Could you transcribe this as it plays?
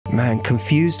Man,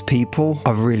 confused people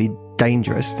are really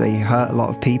dangerous. They hurt a lot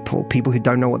of people. People who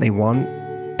don't know what they want,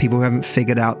 people who haven't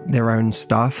figured out their own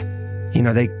stuff. You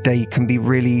know, they can be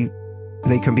very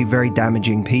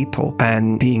damaging people.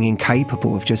 And being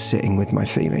incapable of just sitting with my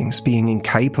feelings, being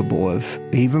incapable of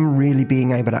even really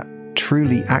being able to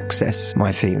truly access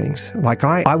my feelings. Like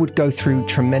I would go through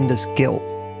tremendous guilt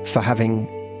for having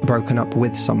broken up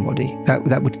with somebody.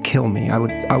 That would kill me.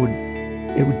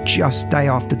 It would just day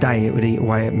after day, it would eat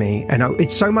away at me. And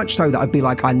it's so much so that I'd be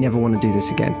like, I never want to do this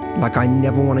again. Like I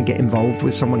never want to get involved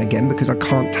with someone again because I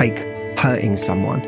can't take hurting someone.